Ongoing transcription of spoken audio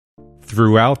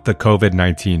Throughout the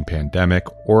COVID-19 pandemic,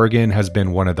 Oregon has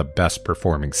been one of the best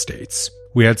performing states.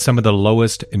 We had some of the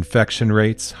lowest infection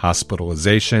rates,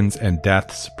 hospitalizations, and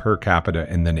deaths per capita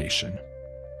in the nation.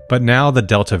 But now the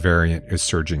Delta variant is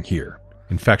surging here.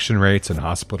 Infection rates and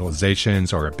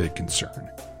hospitalizations are a big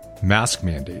concern. Mask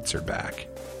mandates are back.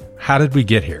 How did we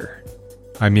get here?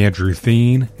 I'm Andrew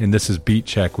Theen, and this is Beat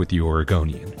Check with the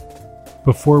Oregonian.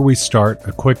 Before we start,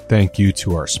 a quick thank you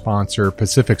to our sponsor,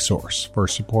 Pacific Source, for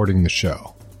supporting the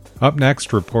show. Up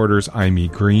next, reporters Aimee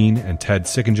Green and Ted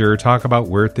Sickinger talk about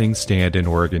where things stand in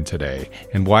Oregon today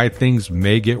and why things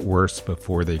may get worse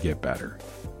before they get better.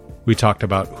 We talked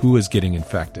about who is getting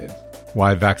infected,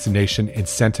 why vaccination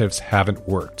incentives haven't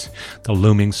worked, the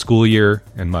looming school year,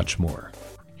 and much more.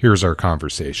 Here's our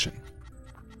conversation.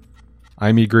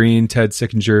 Aimee Green, Ted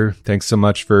Sickinger, thanks so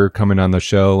much for coming on the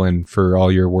show and for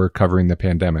all your work covering the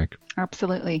pandemic.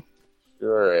 Absolutely.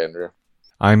 Sure, Andrew.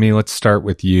 Aimee, let's start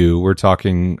with you. We're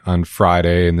talking on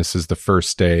Friday, and this is the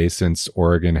first day since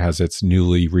Oregon has its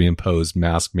newly reimposed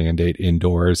mask mandate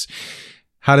indoors.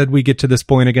 How did we get to this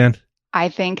point again? I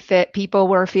think that people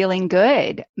were feeling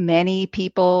good. Many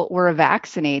people were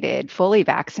vaccinated, fully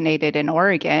vaccinated in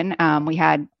Oregon. We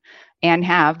had and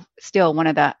have still one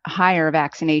of the higher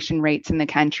vaccination rates in the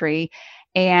country.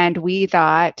 And we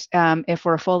thought if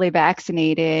we're fully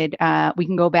vaccinated, we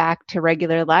can go back to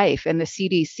regular life. And the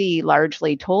CDC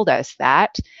largely told us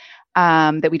that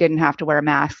we didn't have to wear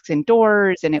masks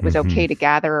indoors and it was okay to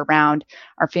gather around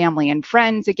our family and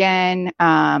friends again,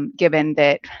 given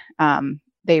that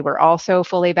they were also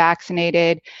fully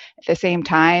vaccinated. At the same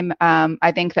time,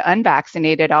 I think the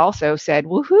unvaccinated also said,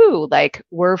 woohoo, like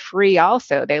we're free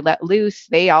also. They let loose.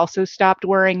 They also stopped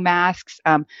wearing masks.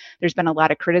 There's been a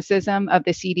lot of criticism of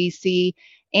the CDC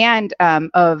and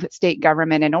of state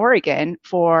government in Oregon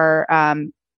for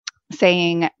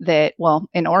saying that, well,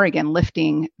 in Oregon,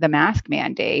 lifting the mask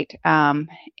mandate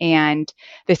and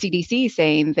the CDC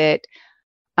saying that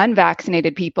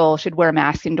unvaccinated people should wear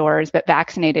masks indoors, but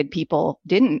vaccinated people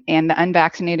didn't. And the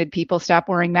unvaccinated people stopped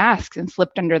wearing masks and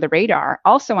slipped under the radar.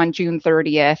 Also on June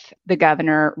 30th, the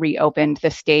governor reopened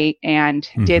the state and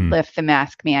did lift the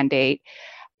mask mandate.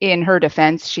 In her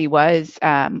defense, she was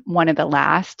one of the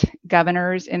last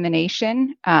governors in the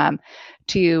nation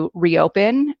to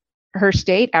reopen her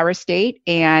state, our state,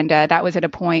 and that was at a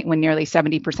point when nearly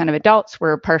 70% of adults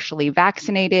were partially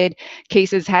vaccinated.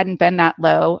 Cases hadn't been that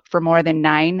low for more than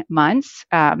 9 months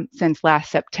since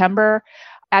last September.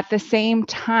 At the same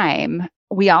time,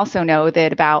 we also know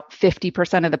that about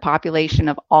 50% of the population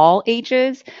of all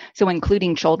ages, so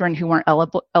including children who weren't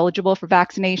eligible for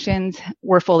vaccinations,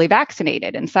 were fully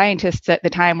vaccinated. And scientists at the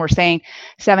time were saying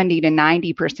 70 to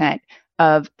 90%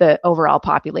 of the overall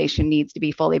population needs to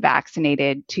be fully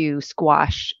vaccinated to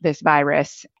squash this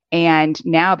virus. And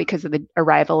now, because of the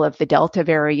arrival of the Delta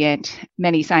variant,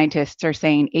 many scientists are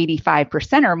saying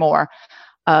 85% or more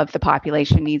of the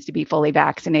population needs to be fully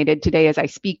vaccinated. Today, as I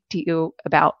speak to you,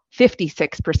 about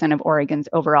 56% of Oregon's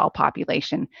overall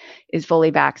population is fully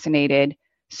vaccinated.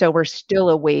 So we're still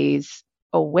a ways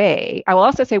away. I will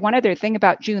also say one other thing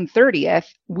about June 30th.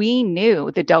 We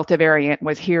knew the Delta variant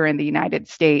was here in the United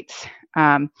States.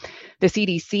 The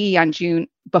CDC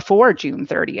before June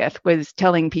 30th was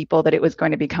telling people that it was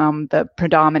going to become the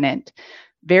predominant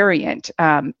variant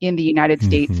in the United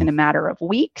States in a matter of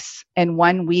weeks. And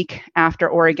 1 week after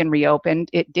Oregon reopened,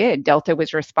 it did. Delta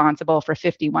was responsible for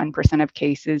 51% of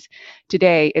cases.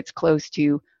 Today, it's close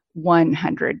to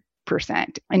 100%.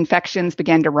 Infections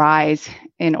began to rise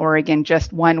in Oregon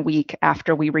just 1 week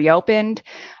after we reopened.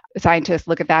 Scientists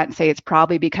look at that and say it's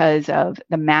probably because of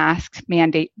the mask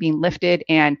mandate being lifted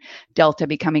and Delta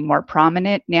becoming more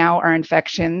prominent. Now our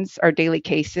infections, our daily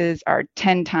cases are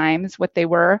 10 times what they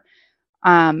were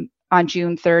on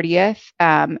June 30th,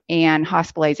 and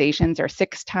hospitalizations are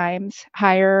 6 times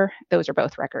higher. Those are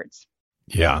both records.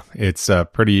 Yeah, it's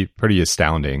pretty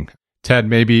astounding. Ted,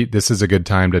 maybe this is a good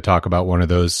time to talk about one of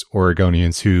those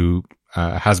Oregonians who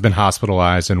has been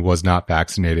hospitalized and was not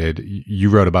vaccinated. You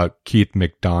wrote about Keith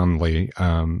McDonley.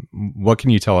 What can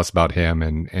you tell us about him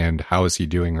and how is he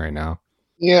doing right now?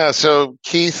 Yeah, so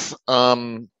Keith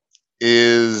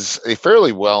is a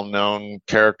fairly well-known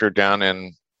character down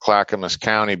in Clackamas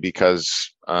County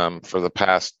because for the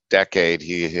past decade,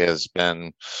 he has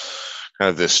been kind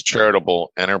of this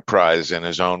charitable enterprise in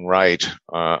his own right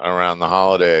around the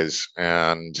holidays.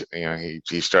 And,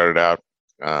 he started out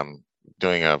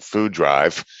doing a food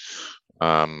drive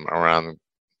around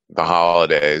the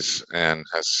holidays and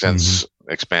has since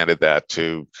expanded that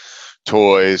to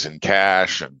toys and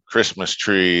cash and Christmas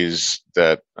trees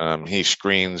that he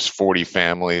screens 40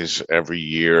 families every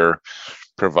year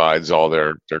provides all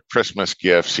their Christmas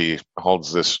gifts. He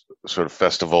holds this sort of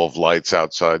festival of lights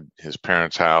outside his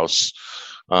parents' house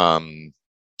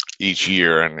each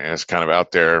year, and is kind of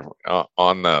out there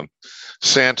on the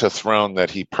Santa throne that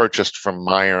he purchased from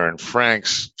Meyer and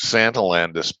Frank's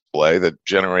Santaland display that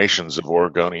generations of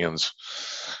Oregonians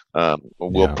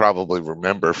will probably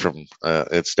remember from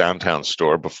its downtown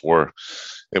store before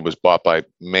it was bought by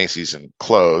Macy's and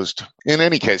closed. In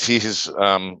any case, he has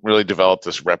really developed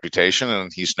this reputation, and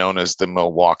he's known as the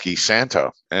Milwaukee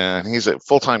Santa. And he's a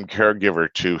full-time caregiver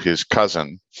to his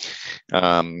cousin.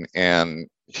 And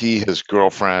he, his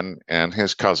girlfriend, and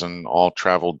his cousin all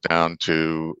traveled down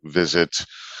to visit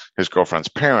his girlfriend's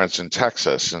parents in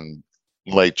Texas in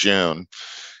late June.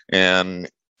 And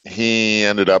he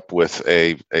ended up with they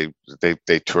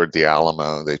toured the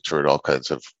Alamo. They toured all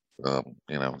kinds of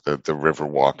the river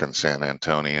walk in San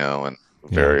Antonio and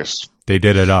various. They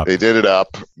did it up. They did it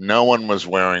up. No one was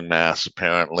wearing masks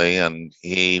apparently, and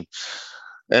he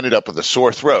ended up with a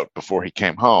sore throat before he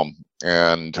came home.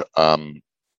 And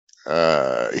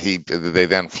they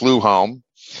then flew home,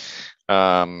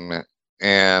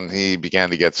 and he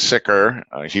began to get sicker.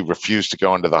 He refused to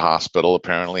go into the hospital.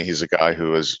 Apparently, he's a guy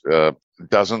who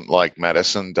doesn't like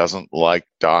medicine, doesn't like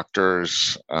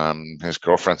doctors. His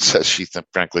girlfriend says she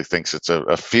frankly thinks it's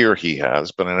a fear he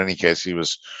has, but in any case, he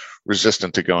was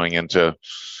resistant to going in to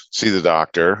see the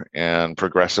doctor and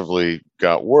progressively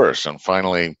got worse. And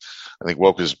finally, I think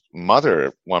woke his mother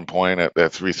at one point at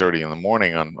 3:30 in the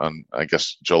morning on I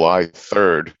guess July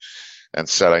 3rd, and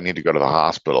said, I need to go to the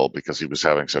hospital because he was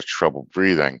having such trouble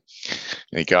breathing.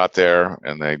 And he got there,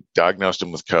 and they diagnosed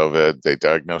him with COVID. They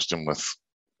diagnosed him with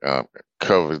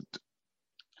COVID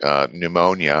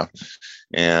pneumonia,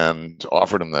 and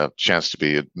offered him the chance to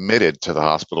be admitted to the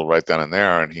hospital right then and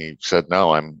there. And he said,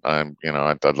 no,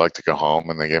 I'd like to go home.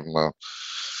 And they gave him a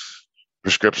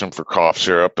prescription for cough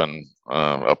syrup and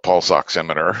a pulse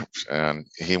oximeter. And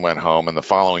he went home. And the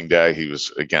following day, he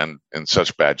was again in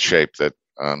such bad shape that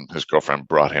his girlfriend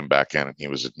brought him back in, and he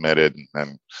was admitted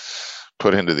and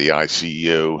put into the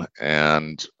ICU,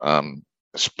 and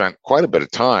spent quite a bit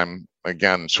of time.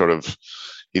 Again,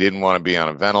 he didn't want to be on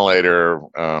a ventilator,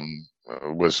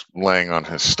 was laying on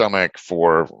his stomach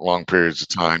for long periods of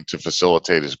time to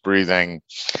facilitate his breathing.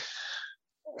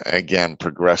 Again,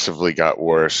 progressively got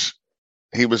worse.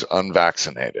 He was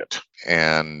unvaccinated.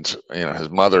 And, his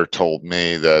mother told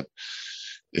me that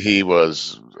he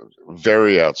was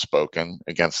very outspoken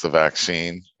against the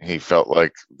vaccine. He felt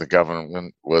like the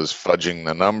government was fudging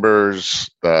the numbers,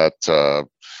 that,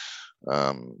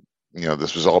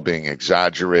 this was all being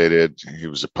exaggerated. He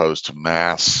was opposed to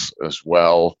masks as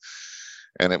well.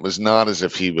 And it was not as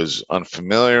if he was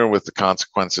unfamiliar with the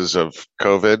consequences of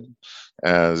COVID,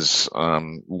 as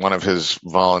one of his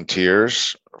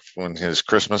volunteers in his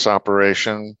Christmas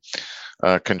operation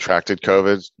contracted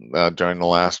COVID during the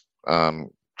last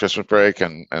Christmas break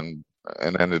and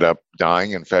ended up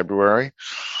dying in February.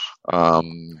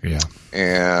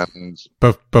 And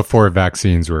before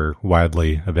vaccines were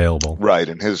widely available, right?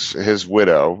 And his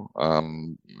widow,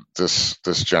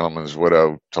 this gentleman's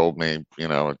widow, told me,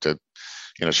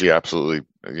 she absolutely,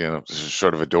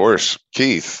 sort of adores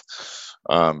Keith,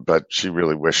 but she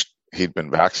really wished he'd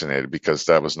been vaccinated because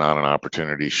that was not an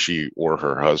opportunity she or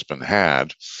her husband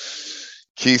had.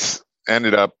 Keith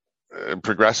ended up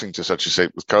progressing to such a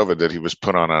state with COVID that he was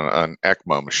put on an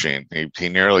ECMO machine. He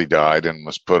nearly died and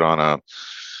was put on a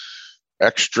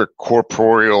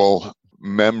extracorporeal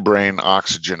membrane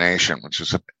oxygenation, which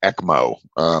is an ECMO,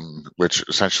 which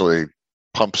essentially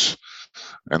pumps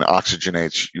and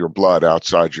oxygenates your blood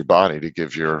outside your body to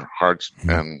give your heart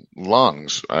and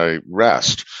lungs a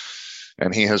rest.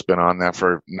 And he has been on that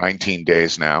for 19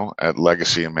 days now at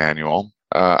Legacy Emmanuel.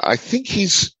 I think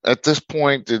he's, at this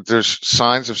point, there's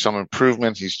signs of some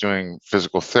improvement. He's doing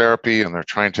physical therapy, and they're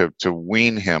trying to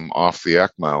wean him off the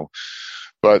ECMO.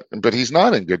 But he's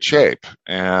not in good shape.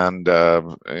 And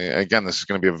again, this is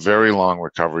going to be a very long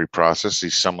recovery process.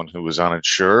 He's someone who was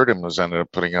uninsured and was ended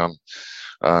up putting on,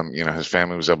 his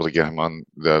family was able to get him on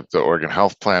the Oregon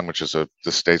Health Plan, which is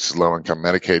the state's low-income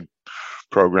Medicaid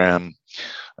program.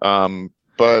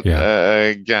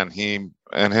 Again, he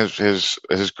and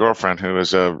his girlfriend, who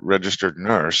is a registered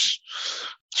nurse,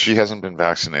 she hasn't been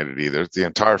vaccinated either. The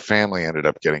entire family ended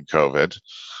up getting COVID.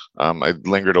 I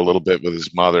lingered a little bit with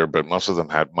his mother, but most of them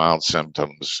had mild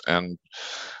symptoms. And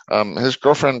his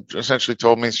girlfriend essentially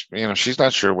told me, she's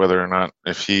not sure whether or not,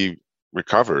 if he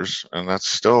recovers, and that's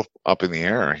still up in the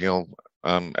air, he'll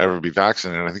ever be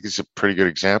vaccinated. I think it's a pretty good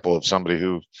example of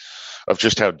somebody of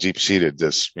just how deep-seated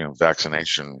this,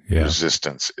 vaccination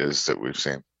resistance is that we've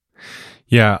seen.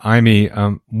 Yeah, Amy,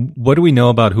 what do we know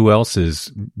about who else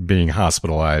is being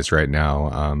hospitalized right now?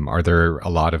 Are there a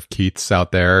lot of Keiths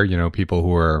out there, people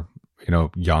who are,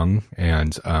 young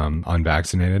and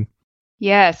unvaccinated?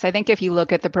 Yes, I think if you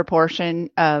look at the proportion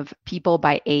of people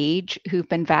by age who've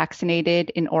been vaccinated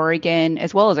in Oregon,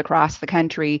 as well as across the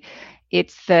country,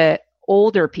 it's the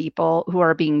older people who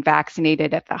are being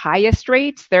vaccinated at the highest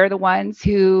rates. They're the ones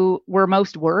who were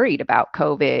most worried about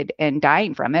COVID and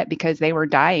dying from it because they were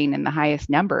dying in the highest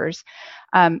numbers.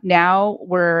 Now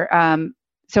we're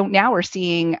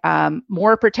seeing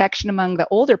more protection among the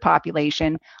older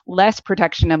population, less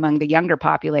protection among the younger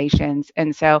populations.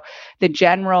 And so the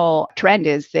general trend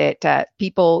is that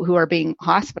people who are being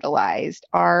hospitalized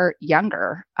are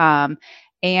younger.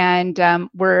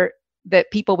 The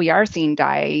people we are seeing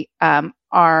die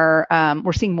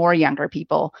we're seeing more younger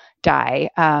people die.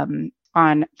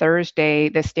 On Thursday,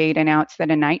 the state announced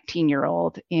that a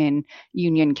 19-year-old in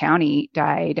Union County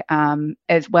died,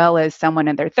 as well as someone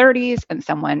in their 30s and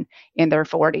someone in their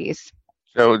 40s.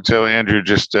 So Andrew,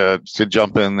 just to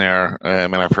jump in there,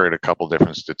 I've heard a couple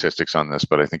different statistics on this,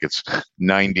 but I think it's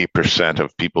 90%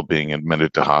 of people being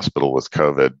admitted to hospital with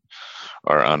COVID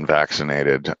are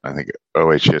unvaccinated. I think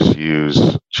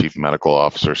OHSU's chief medical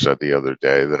officer said the other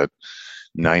day that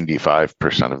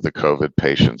 95% of the COVID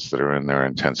patients that are in their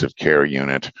intensive care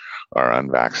unit are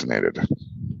unvaccinated.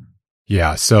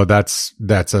 Yeah, so that's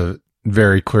a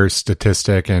very clear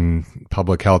statistic, and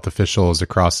public health officials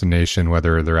across the nation,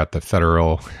 whether they're at the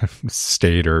federal,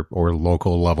 state, or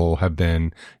local level, have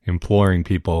been imploring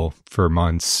people for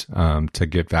months to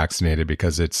get vaccinated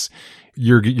because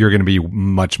you're going to be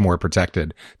much more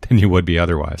protected than you would be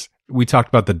otherwise. We talked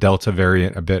about the Delta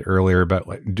variant a bit earlier, but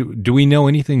do we know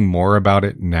anything more about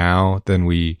it now than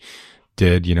we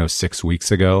did, 6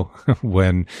 weeks ago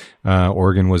when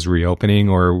Oregon was reopening,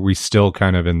 or are we still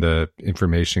kind of in the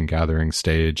information gathering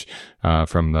stage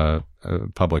from the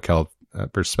public health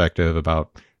perspective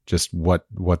about just what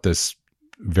this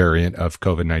variant of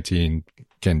COVID-19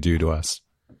 can do to us?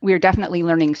 We're definitely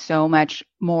learning so much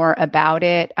more about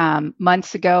it.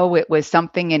 Months ago, it was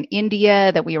something in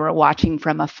India that we were watching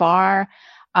from afar.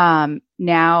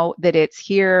 Now that it's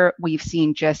here, we've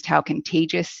seen just how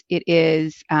contagious it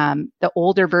is. The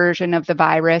older version of the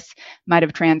virus might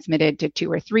have transmitted to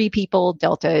 2 or 3 people.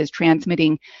 Delta is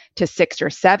transmitting to 6 or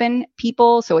 7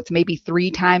 people. So it's maybe 3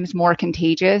 times more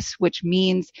contagious, which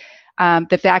means that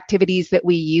the activities that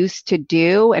we used to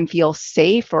do and feel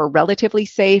safe or relatively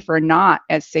safe are not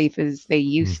as safe as they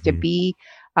used to be.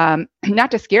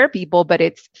 Not to scare people, but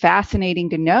it's fascinating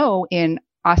to know in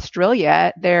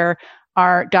Australia, there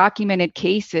are documented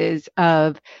cases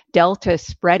of Delta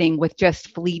spreading with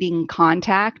just fleeting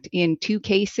contact. In 2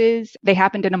 cases, they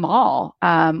happened in a mall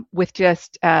with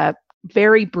just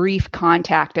very brief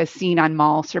contact as seen on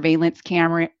mall surveillance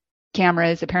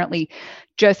cameras. Apparently,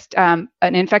 just an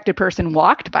infected person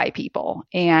walked by people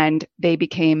and they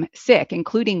became sick,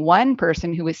 including one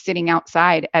person who was sitting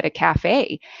outside at a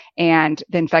cafe, and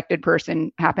the infected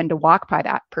person happened to walk by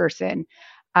that person.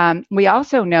 We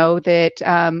also know that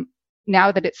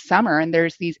now that it's summer and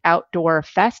there's these outdoor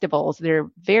festivals, they're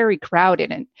very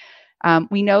crowded, and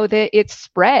we know that it's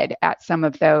spread at some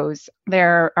of those.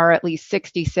 There are at least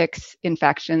 66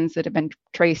 infections that have been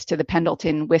traced to the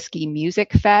Pendleton Whiskey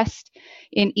Music Fest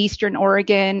in Eastern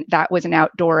Oregon. That was an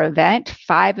outdoor event.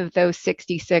 5 of those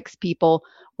 66 people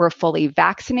were fully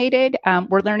vaccinated.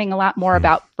 We're learning a lot more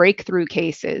about breakthrough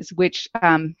cases, which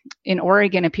in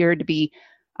Oregon appeared to be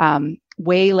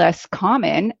way less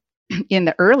common in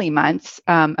the early months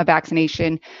of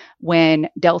vaccination when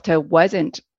Delta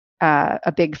wasn't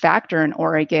a big factor in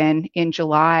Oregon. In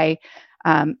July,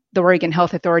 the Oregon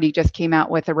Health Authority just came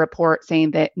out with a report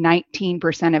saying that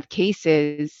 19% of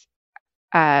cases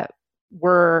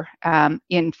were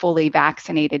in fully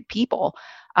vaccinated people.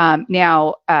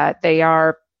 Now, they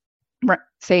are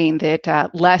saying that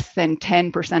less than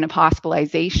 10% of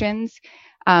hospitalizations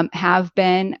have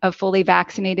been of fully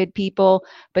vaccinated people,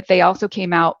 but they also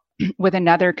came out with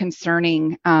another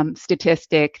concerning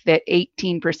statistic that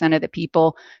 18% of the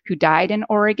people who died in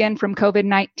Oregon from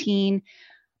COVID-19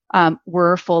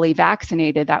 were fully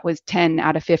vaccinated. That was 10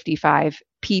 out of 55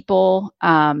 people.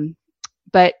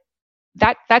 But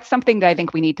that's something that I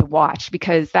think we need to watch,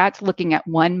 because that's looking at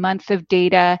 1 month of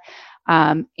data.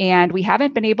 And we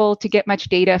haven't been able to get much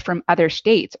data from other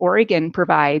states. Oregon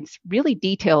provides really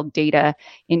detailed data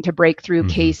into breakthrough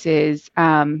cases.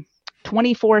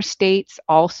 24 states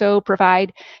also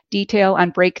provide detail on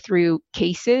breakthrough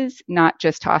cases, not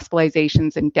just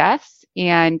hospitalizations and deaths.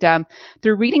 And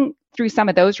through reading through some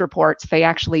of those reports, they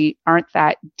actually aren't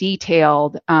that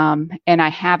detailed. And I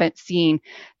haven't seen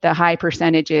the high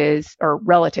percentages, or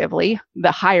relatively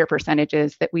the higher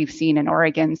percentages that we've seen in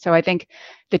Oregon. So I think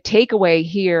the takeaway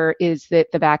here is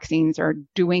that the vaccines are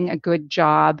doing a good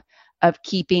job of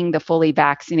keeping the fully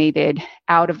vaccinated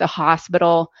out of the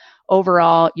hospital.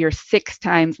 Overall, you're 6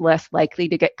 times less likely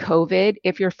to get COVID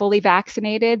if you're fully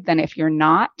vaccinated than if you're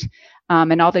not.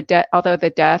 And although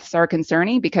the deaths are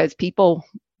concerning because people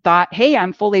thought, hey,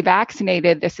 I'm fully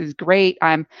vaccinated, this is great,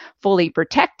 I'm fully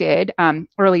protected.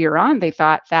 Earlier on, they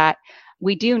thought that.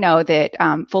 We do know that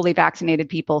fully vaccinated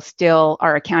people still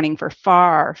are accounting for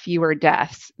far fewer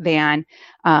deaths than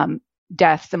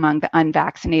deaths among the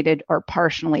unvaccinated or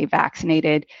partially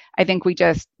vaccinated. I think we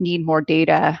just need more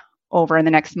data over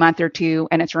the next month or two.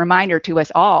 And it's a reminder to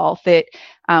us all that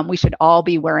we should all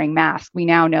be wearing masks. We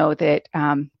now know that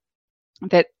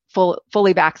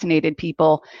fully vaccinated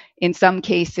people in some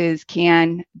cases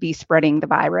can be spreading the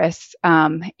virus,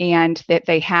 and that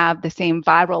they have the same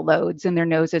viral loads in their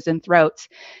noses and throats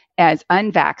as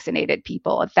unvaccinated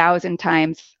people, 1,000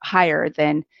 times higher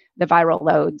than the viral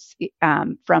loads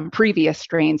from previous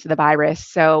strains of the virus.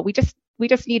 So we just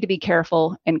need to be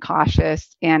careful and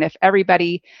cautious. And if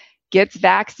everybody gets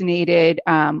vaccinated,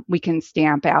 we can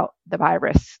stamp out the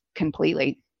virus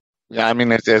completely. Yeah, I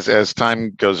mean, as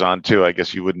time goes on too, I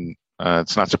guess you wouldn't.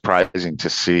 It's not surprising to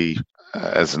see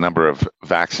as the number of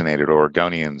vaccinated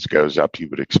Oregonians goes up, you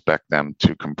would expect them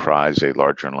to comprise a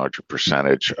larger and larger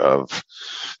percentage of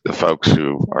the folks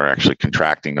who are actually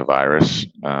contracting the virus.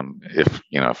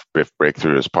 If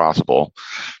breakthrough is possible,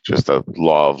 just the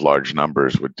law of large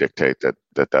numbers would dictate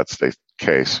that's the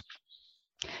case.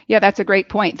 Yeah, that's a great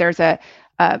point. There's a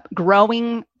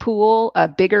growing pool, a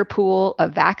bigger pool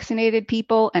of vaccinated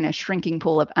people and a shrinking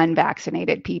pool of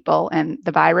unvaccinated people. And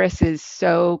the virus is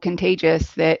so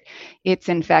contagious that it's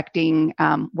infecting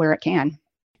where it can.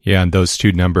 Yeah, and those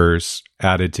two numbers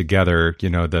added together,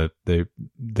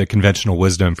 the conventional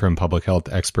wisdom from public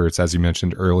health experts, as you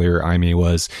mentioned earlier, Amy,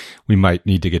 was we might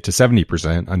need to get to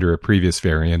 70% under a previous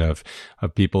variant of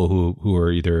people who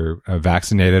are either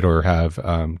vaccinated or have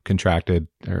contracted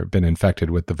or been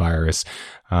infected with the virus.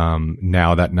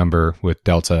 Now that number with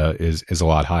Delta is a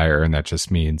lot higher, and that just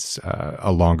means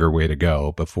a longer way to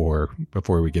go before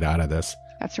we get out of this.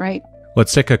 That's right.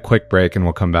 Let's take a quick break and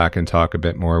we'll come back and talk a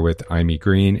bit more with Amy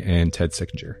Green and Ted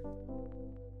Sickinger.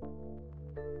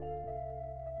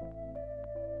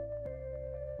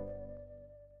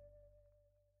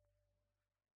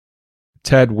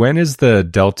 Ted, when is the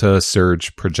Delta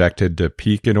surge projected to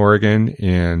peak in Oregon,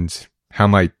 and how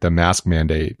might the mask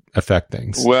mandate affect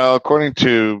things? Well, according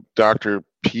to Dr.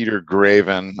 Peter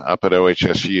Graven up at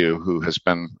OHSU, who has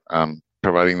been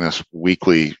providing this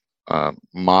weekly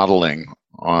modeling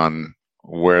on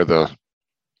where the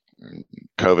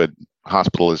COVID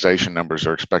hospitalization numbers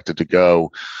are expected to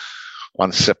go,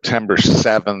 on September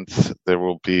 7th, there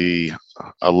will be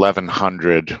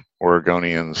 1,100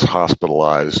 Oregonians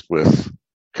hospitalized with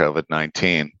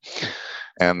COVID-19.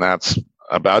 And that's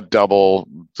about double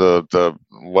the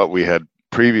what we had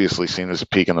previously seen as a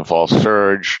peak in the fall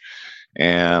surge.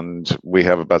 And we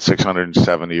have about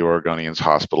 670 Oregonians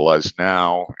hospitalized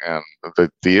now. And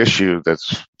the issue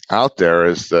that's out there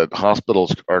is that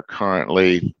hospitals are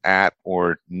currently at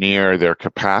or near their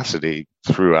capacity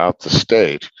throughout the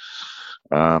state.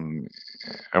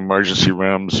 Emergency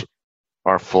rooms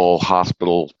are full.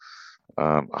 Hospital,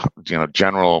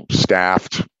 general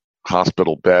staffed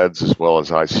hospital beds as well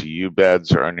as ICU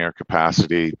beds are near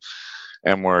capacity,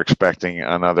 and we're expecting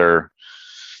another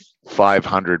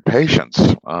 500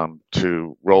 patients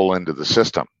to roll into the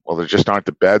system. Well, there just aren't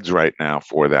the beds right now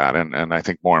for that. And I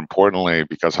think more importantly,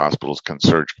 because hospitals can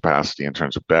surge capacity in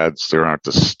terms of beds, there aren't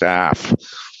the staff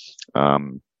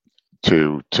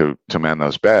to man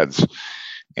those beds.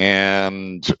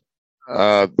 And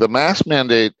the mask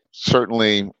mandate,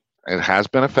 certainly it has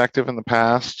been effective in the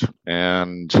past.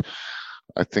 And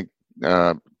I think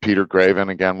Peter Graven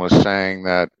again was saying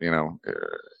that,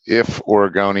 if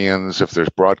Oregonians, if there's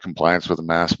broad compliance with the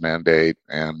mask mandate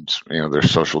and,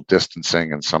 there's social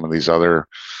distancing and some of these other,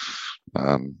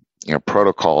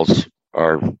 protocols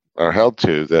are held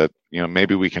to, that,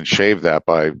 maybe we can shave that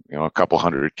by, a couple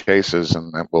hundred cases,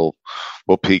 and that we'll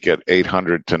peak at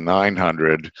 800 to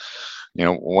 900.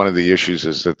 One of the issues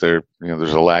is that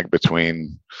there's a lag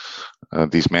between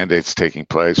these mandates taking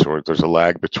place, or there's a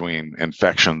lag between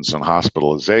infections and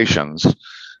hospitalizations.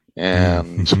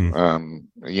 And,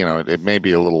 it may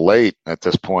be a little late at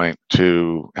this point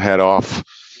to head off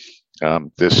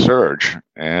this surge.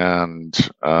 And,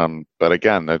 but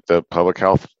again, the public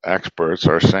health experts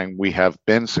are saying we have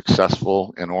been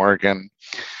successful in Oregon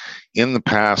in the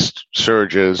past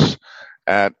surges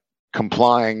at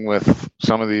complying with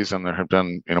some of these, and there have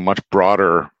been much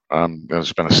broader.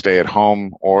 There's been a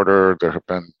stay-at-home order. There have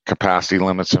been capacity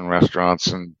limits in restaurants,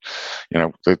 and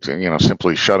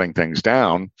simply shutting things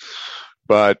down.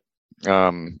 But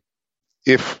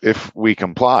if we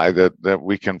comply, that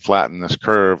we can flatten this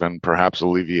curve and perhaps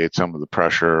alleviate some of the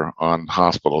pressure on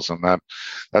hospitals, and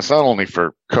that's not only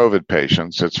for COVID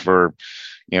patients. It's for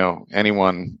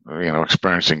anyone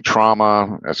experiencing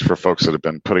trauma. It's for folks that have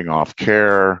been putting off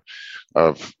care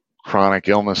of chronic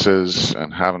illnesses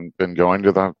and haven't been going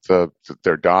to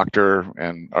their doctor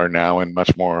and are now in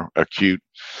much more acute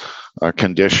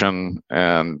condition.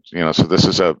 And so this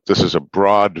is a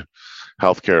broad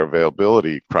healthcare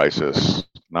availability crisis,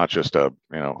 not just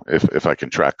if I can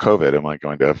track COVID, am I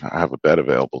going to have a bed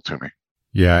available to me?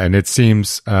 Yeah, and it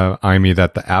seems, Imee,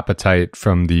 that the appetite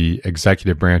from the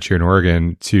executive branch here in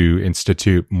Oregon to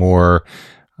institute more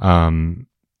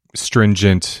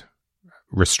stringent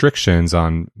restrictions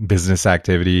on business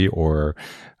activity or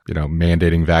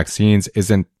mandating vaccines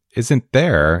isn't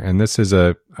there. And this is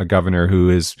a governor who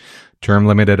is term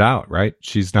limited out, right?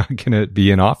 She's not going to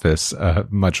be in office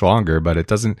much longer, but it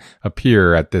doesn't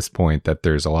appear at this point that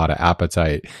there's a lot of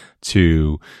appetite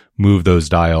to move those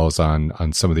dials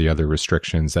on some of the other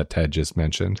restrictions that Ted just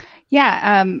mentioned.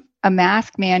 Yeah, a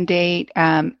mask mandate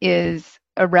is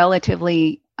a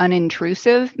relatively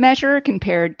unintrusive measure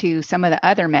compared to some of the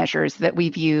other measures that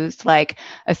we've used, like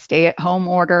a stay-at-home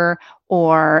order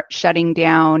or shutting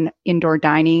down indoor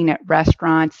dining at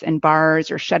restaurants and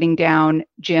bars, or shutting down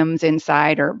gyms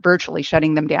inside, or virtually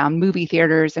shutting them down, movie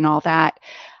theaters and all that.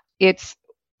 It's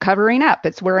covering up,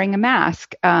 it's wearing a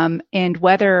mask. And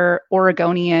whether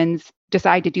Oregonians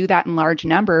decide to do that in large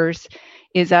numbers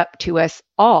is up to us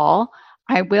all.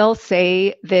 I will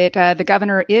say that the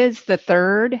governor is the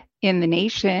third in the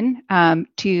nation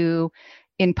to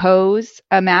impose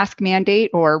a mask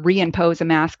mandate or reimpose a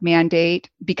mask mandate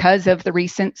because of the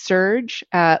recent surge.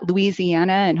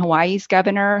 Louisiana and Hawaii's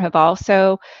governor have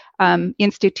also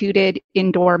instituted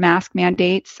indoor mask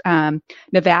mandates.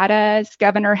 Nevada's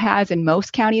governor has in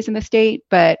most counties in the state,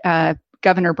 but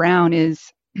Governor Brown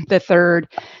is the third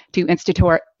to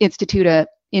institute a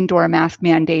indoor mask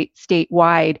mandate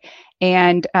statewide.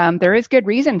 And there is good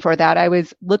reason for that. I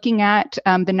was looking at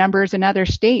the numbers in other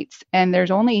states, and there's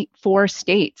only 4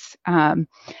 states in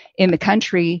the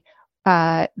country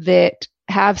that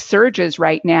have surges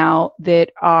right now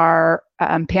that are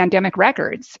pandemic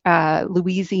records.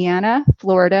 Louisiana,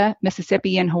 Florida,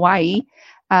 Mississippi, and Hawaii.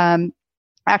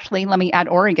 Actually, let me add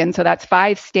Oregon. So that's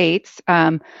 5 states.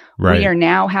 Right. We are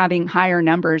now having higher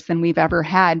numbers than we've ever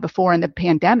had before in the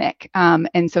pandemic.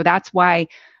 And so that's why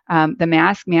the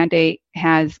mask mandate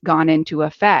has gone into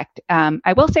effect.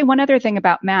 I will say one other thing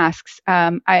about masks.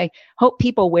 I hope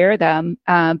people wear them,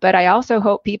 but I also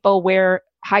hope people wear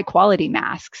high quality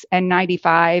masks,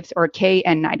 N95s or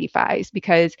KN95s,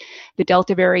 because the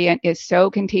Delta variant is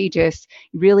so contagious.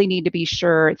 You really need to be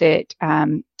sure that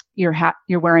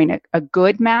you're wearing a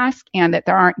good mask and that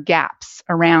there aren't gaps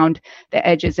around the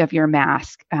edges of your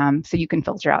mask, so you can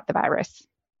filter out the virus.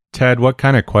 Ted, what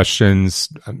kind of questions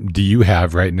do you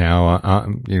have right now,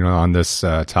 on this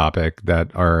topic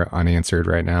that are unanswered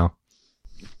right now?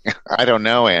 I don't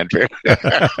know, Andrew.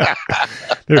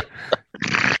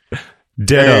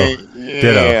 Ditto.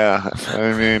 Yeah,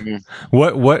 I mean,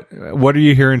 what are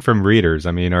you hearing from readers?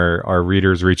 I mean, are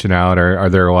readers reaching out? Are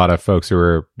there a lot of folks who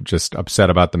are just upset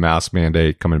about the mask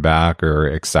mandate coming back, or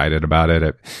excited about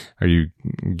it? Are you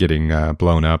getting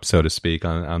blown up, so to speak,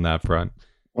 on that front?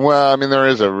 Well, I mean, there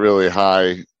is a really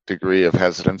high degree of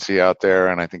hesitancy out there,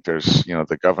 and I think there's,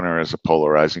 the governor is a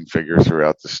polarizing figure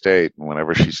throughout the state, and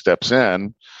whenever she steps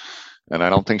in, and I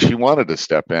don't think she wanted to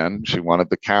step in, she wanted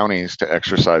the counties to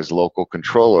exercise local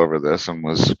control over this and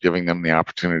was giving them the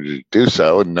opportunity to do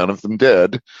so, and none of them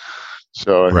did.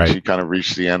 So I think she kind of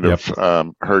reached the end of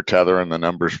her tether, and the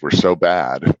numbers were so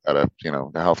bad at the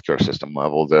healthcare system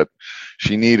level that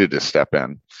she needed to step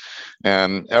in.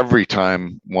 And every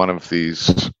time one of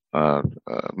these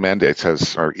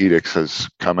mandates or edicts has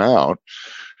come out,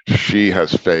 she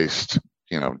has faced,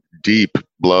 deep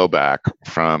blowback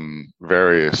from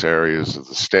various areas of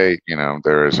the state.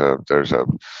 There's her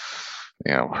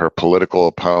political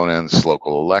opponents,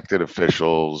 local elected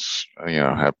officials,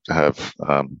 have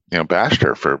bashed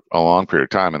her for a long period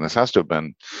of time, and this has to have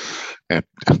been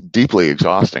deeply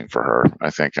exhausting for her,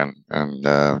 I think,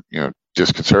 and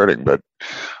disconcerting. But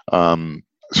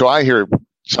so I hear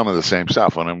some of the same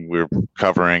stuff when we're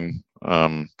covering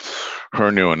her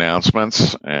new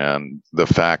announcements and the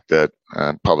fact that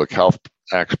public health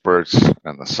experts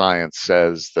and the science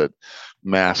says that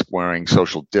mask wearing,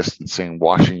 social distancing,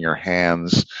 washing your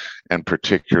hands, and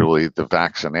particularly the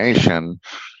vaccination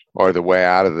are the way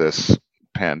out of this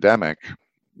pandemic,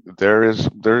 there's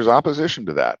opposition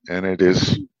to that, and it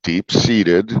is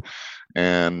deep-seated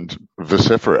and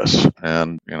vociferous.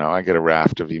 And I get a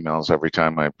raft of emails every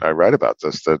time I write about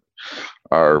this that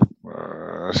are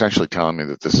essentially telling me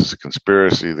that this is a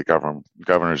conspiracy. The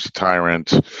governor's a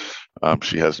tyrant.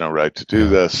 She has no right to do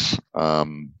this.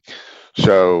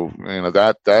 So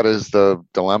that is the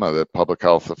dilemma that public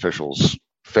health officials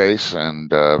face,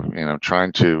 and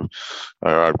trying to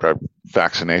our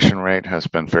vaccination rate has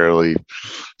been fairly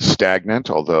stagnant,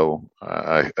 although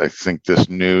I think this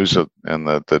news and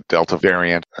the Delta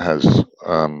variant has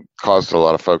caused a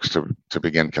lot of folks to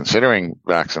begin considering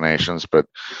vaccinations, but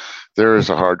there is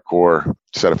a hardcore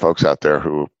set of folks out there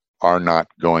who are not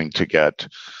going to get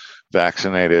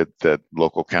vaccinated, that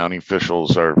local county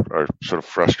officials are sort of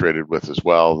frustrated with as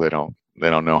well. They don't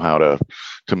know how to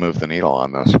move the needle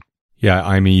on this. Yeah,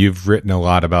 I mean, you've written a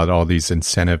lot about all these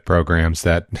incentive programs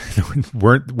that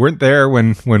weren't there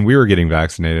when we were getting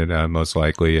vaccinated. Most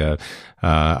likely, a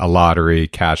lottery,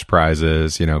 cash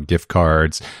prizes, gift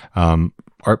cards.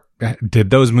 Did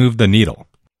those move the needle?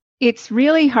 It's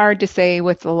really hard to say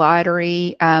with the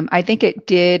lottery. I think it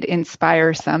did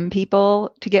inspire some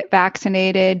people to get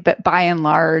vaccinated, but by and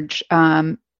large,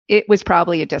 it was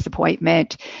probably a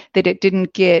disappointment that it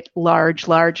didn't get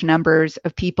large numbers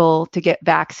of people to get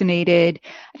vaccinated.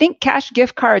 I think cash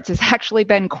gift cards has actually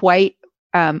been quite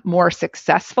more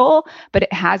successful, but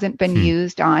it hasn't been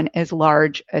used on as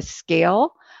large a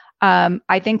scale.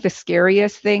 I think the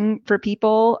scariest thing for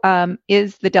people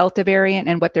is the Delta variant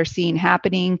and what they're seeing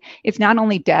happening. It's not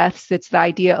only deaths, it's the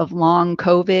idea of long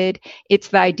COVID. It's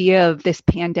the idea of this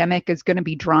pandemic is going to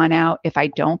be drawn out if I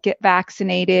don't get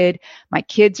vaccinated. My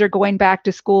kids are going back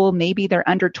to school. Maybe they're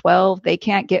under 12. They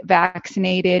can't get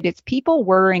vaccinated. It's people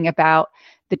worrying about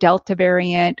the Delta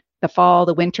variant, the fall,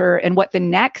 the winter, and what the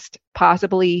next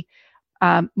possibly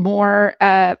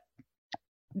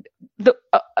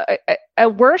a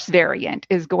worse variant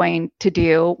is going to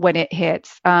do when it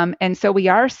hits. And so we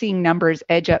are seeing numbers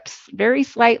edge up very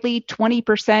slightly,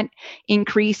 20%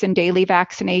 increase in daily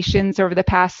vaccinations over the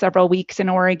past several weeks in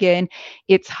Oregon.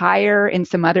 It's higher in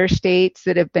some other states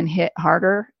that have been hit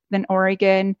harder than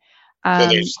Oregon. So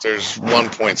there's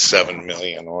 1.7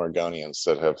 million Oregonians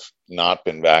that have not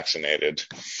been vaccinated.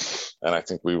 And I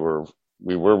think we were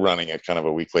running at kind of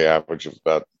a weekly average of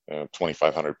about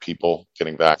 2,500 people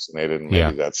getting vaccinated, and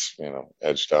maybe that's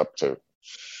edged up to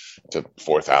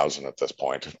 4,000 at this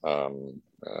point.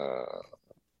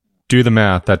 Do the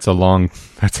math. That's a long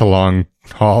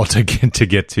haul to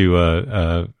get to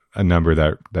a number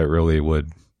that really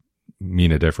would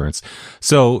mean a difference.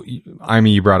 So, I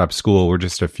mean, you brought up school. We're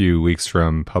just a few weeks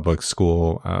from public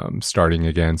school starting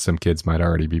again. Some kids might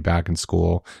already be back in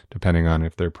school, depending on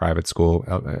if they're private school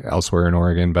elsewhere in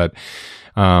Oregon. But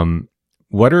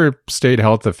what are state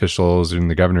health officials in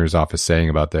the governor's office saying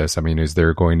about this? I mean, is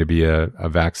there going to be a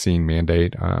vaccine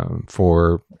mandate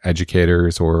for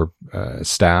educators or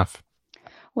staff?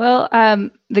 Well,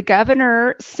 the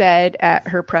governor said at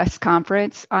her press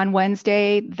conference on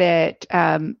Wednesday that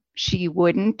she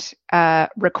wouldn't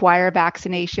require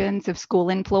vaccinations of school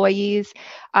employees.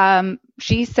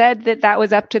 She said that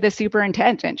was up to the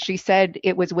superintendent. She said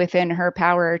it was within her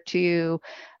power to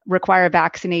require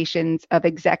vaccinations of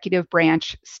executive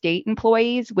branch state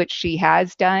employees, which she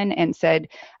has done and said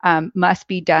must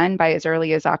be done by as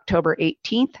early as October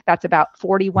 18th. That's about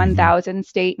 41,000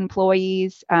 state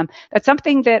employees. That's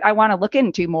something that I want to look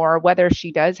into more, whether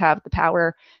she does have the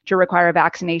power to require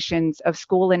vaccinations of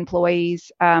school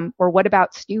employees, or what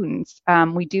about students?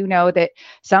 We do know that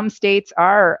some states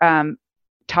are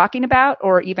talking about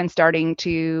or even starting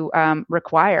to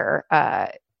require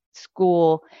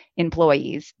school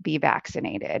employees be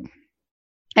vaccinated.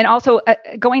 And also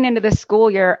going into the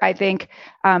school year, I think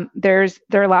there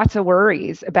are lots of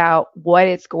worries about what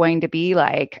it's going to be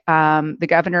like. The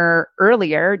governor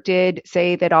earlier did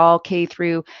say that all K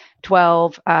through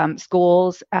 12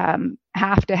 schools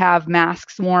have to have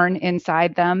masks worn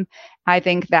inside them. I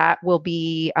think that will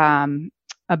be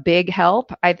a big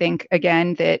help. I think,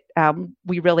 again, that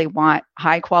we really want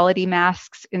high quality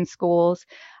masks in schools.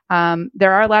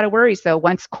 There are a lot of worries, though.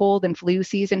 Once cold and flu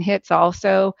season hits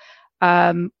also,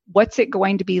 what's it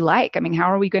going to be like? I mean, how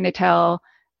are we going to tell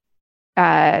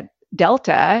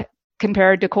Delta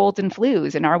compared to colds and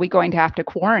flus? And are we going to have to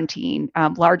quarantine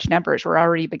large numbers? We're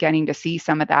already beginning to see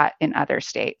some of that in other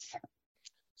states.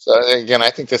 So again, I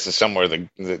think this is somewhere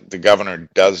the governor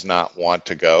does not want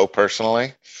to go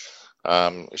personally.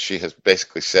 she has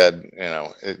basically said,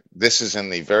 this is in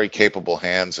the very capable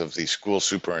hands of the school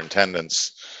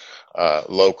superintendents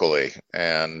locally,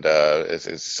 and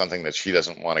it's something that she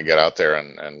doesn't want to get out there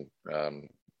and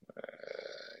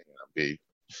be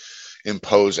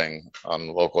imposing on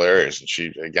local areas.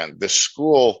 And this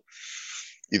school,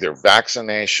 either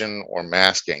vaccination or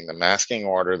masking, the masking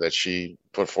order that she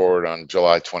put forward on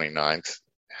July 29th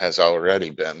has already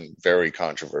been very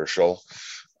controversial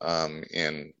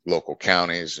in local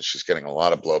counties, and she's getting a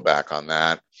lot of blowback on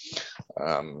that.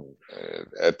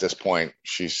 At this point,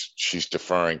 she's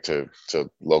deferring to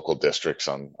local districts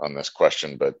on this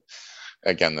question, but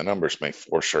again, the numbers may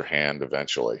force her hand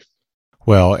eventually.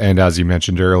 Well, and as you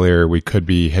mentioned earlier, we could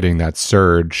be hitting that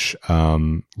surge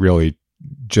really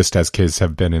just as kids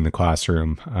have been in the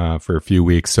classroom for a few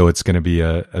weeks. So it's going to be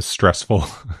a stressful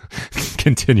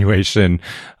continuation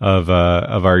of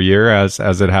our year as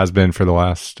it has been for the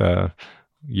last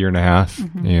year and a half.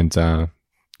 Mm-hmm. And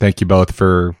thank you both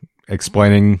for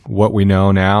explaining what we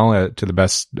know now to the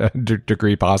best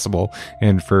degree possible,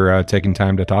 and for taking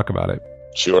time to talk about it.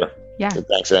 Sure. Yeah. Good.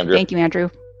 Thanks, Andrew. Thank you, Andrew.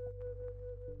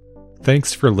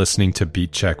 Thanks for listening to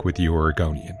Beat Check with You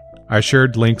Oregonian. I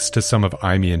shared links to some of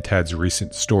Imee and Ted's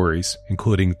recent stories,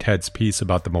 including Ted's piece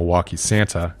about the Milwaukee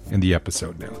Santa, in the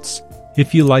episode notes.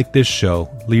 If you like this show,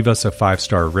 leave us a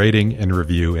 5-star rating and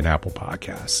review in Apple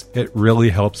Podcasts. It really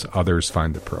helps others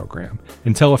find the program.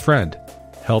 And tell a friend.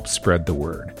 Help spread the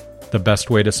word. The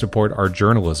best way to support our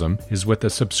journalism is with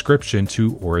a subscription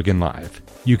to Oregon Live.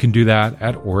 You can do that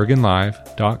at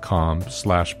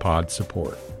OregonLive.com/pod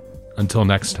support. Until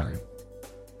next time.